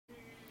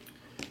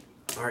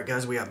Alright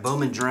guys, we got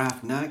Bowman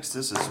draft next.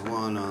 This is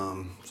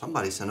one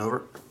somebody sent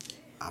over.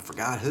 I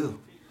forgot who.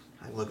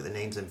 I can look at the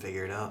names and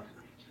figure it out.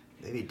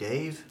 Maybe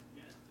Dave?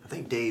 I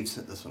think Dave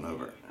sent this one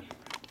over.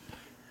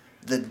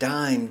 The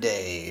Dime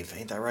Dave.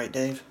 Ain't that right,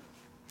 Dave?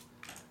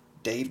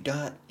 Dave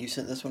Dot, you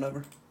sent this one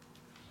over?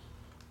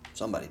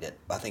 Somebody did.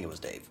 I think it was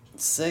Dave.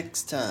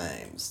 6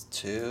 times.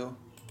 2,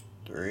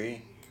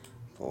 3,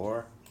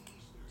 4,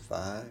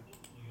 5,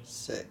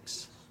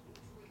 6.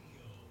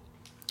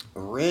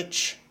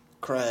 Rich,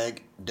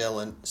 Craig,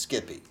 Dylan,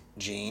 Skippy,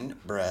 Gene,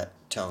 Brett,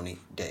 Tony,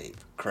 Dave.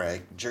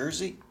 Craig,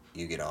 Jersey,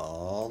 you get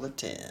all the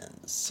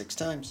 10s. 6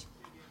 times.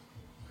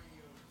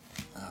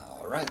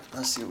 Alright,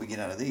 let's see what we get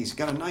out of these.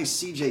 Got a nice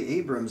C.J.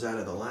 Abrams out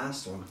of the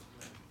last one.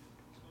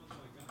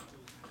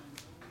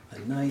 A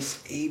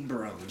nice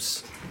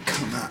Abrams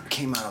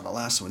came out of the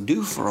last one.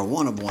 Due for a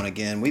 1 of 1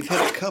 again. We've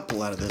hit a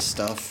couple out of this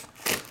stuff.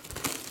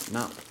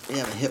 We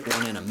haven't hit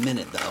one in a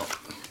minute though.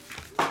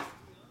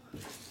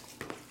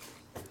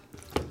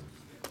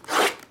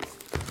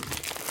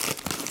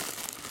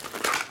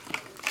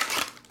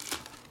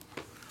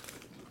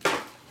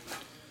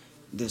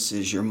 This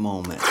is your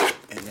moment,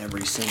 and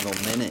every single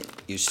minute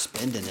you're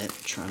spending it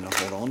trying to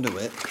hold on to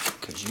it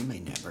because you may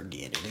never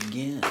get it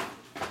again.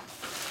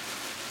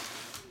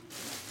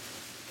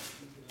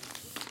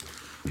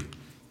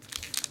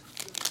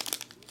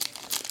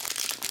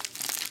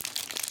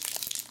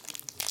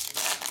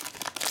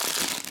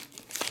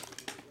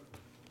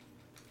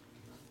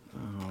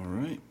 All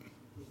right.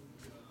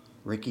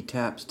 Ricky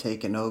Tap's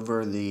taking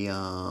over the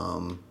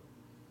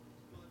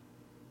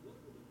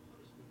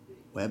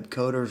web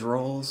coders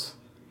roles.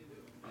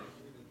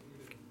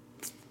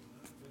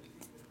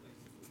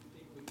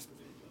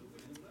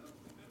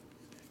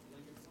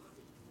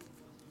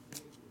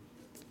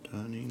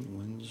 Dunning,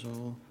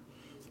 Wenzel.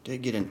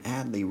 Did get an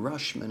Adley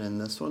Rushman in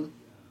this one.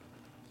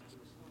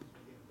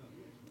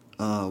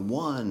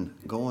 1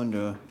 going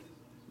to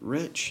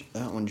Rich.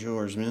 That one's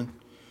yours, man.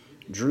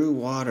 Drew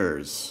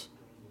Waters.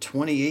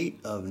 28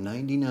 of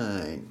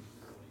 99.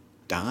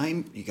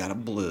 Dime, you got a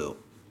blue.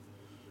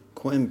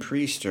 Quinn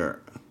Priester.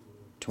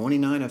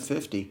 29 of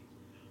 50.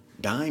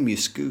 Dime, you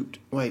scooped.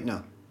 Wait,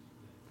 no.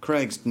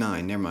 Craig's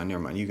 9. Never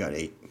mind. You got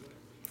 8.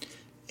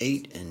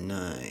 8 and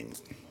 9.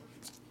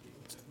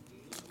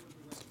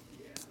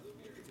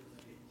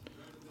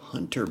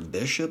 Hunter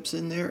Bishop's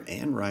in there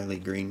and Riley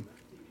Green.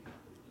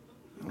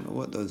 I don't know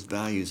what those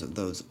values of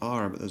those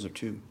are, but those are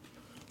 2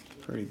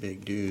 pretty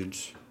big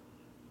dudes.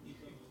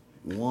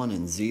 1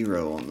 and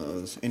 0 on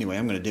those. Anyway,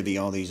 I'm going to divvy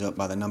all these up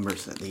by the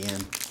numbers at the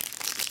end.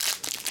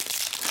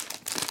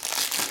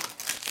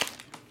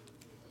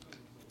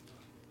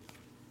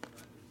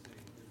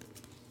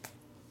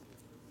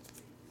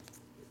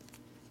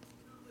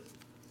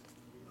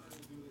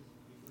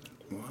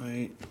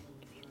 White.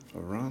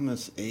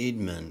 Aramis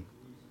Aidman.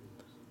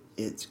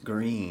 It's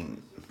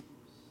green.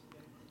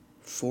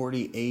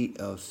 48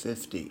 of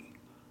 50.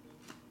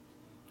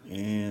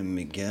 And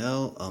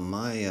Miguel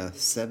Amaya,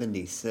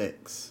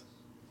 76.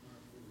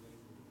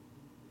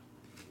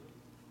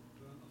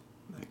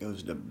 That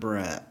goes to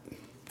Brett.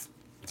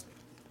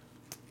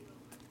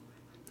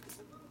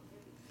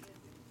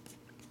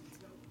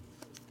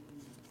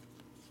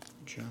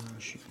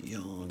 Josh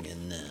Young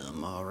and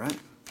them. All right.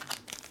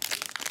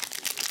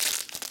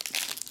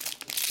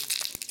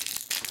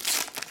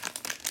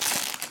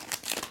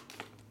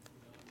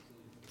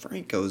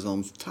 Franco's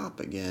on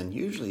top again.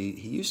 Usually,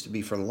 he used to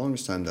be for the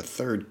longest time the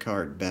 3rd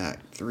card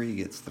back. 3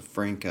 gets the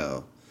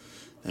Franco.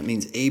 That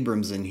means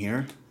Abrams in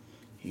here.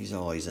 He's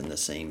always in the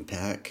same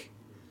pack.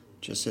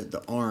 Just hit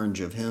the orange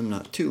of him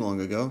not too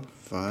long ago.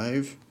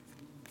 5.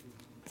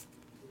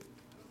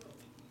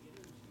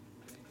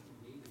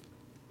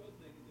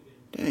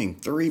 Dang,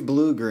 3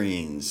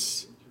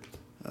 blue-greens.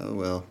 Oh,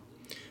 well.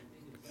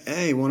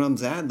 Hey, one of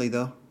them's Adley,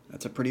 though.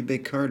 That's a pretty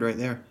big card right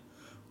there.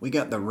 We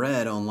got the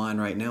red online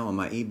right now on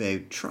my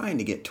eBay, trying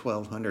to get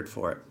 $1,200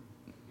 for it.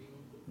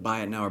 Buy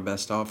it now or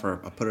best offer.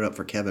 I put it up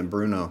for Kevin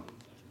Bruno.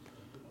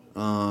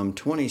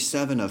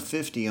 27 of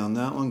 50 on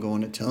that one,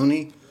 going to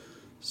Tony.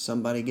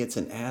 Somebody gets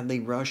an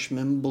Adley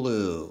Rushman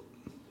blue.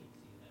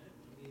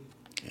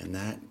 And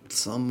that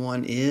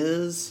someone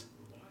is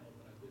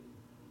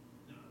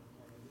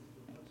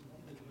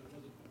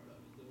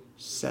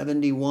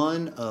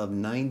 71 of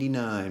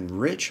 99.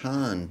 Rich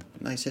Hahn.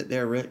 Nice hit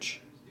there,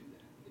 Rich.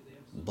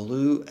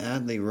 Blue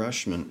Adley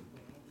Rushman.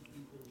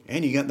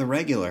 And you got the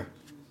regular.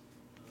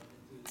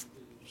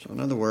 So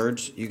in other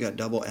words, you got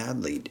double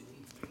Adley.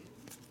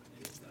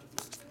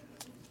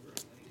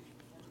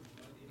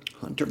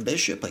 Hunter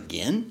Bishop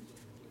again.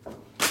 All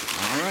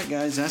right,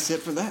 guys, that's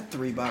it for that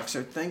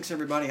 3-boxer. Thanks,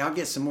 everybody. I'll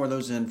get some more of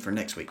those in for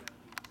next week.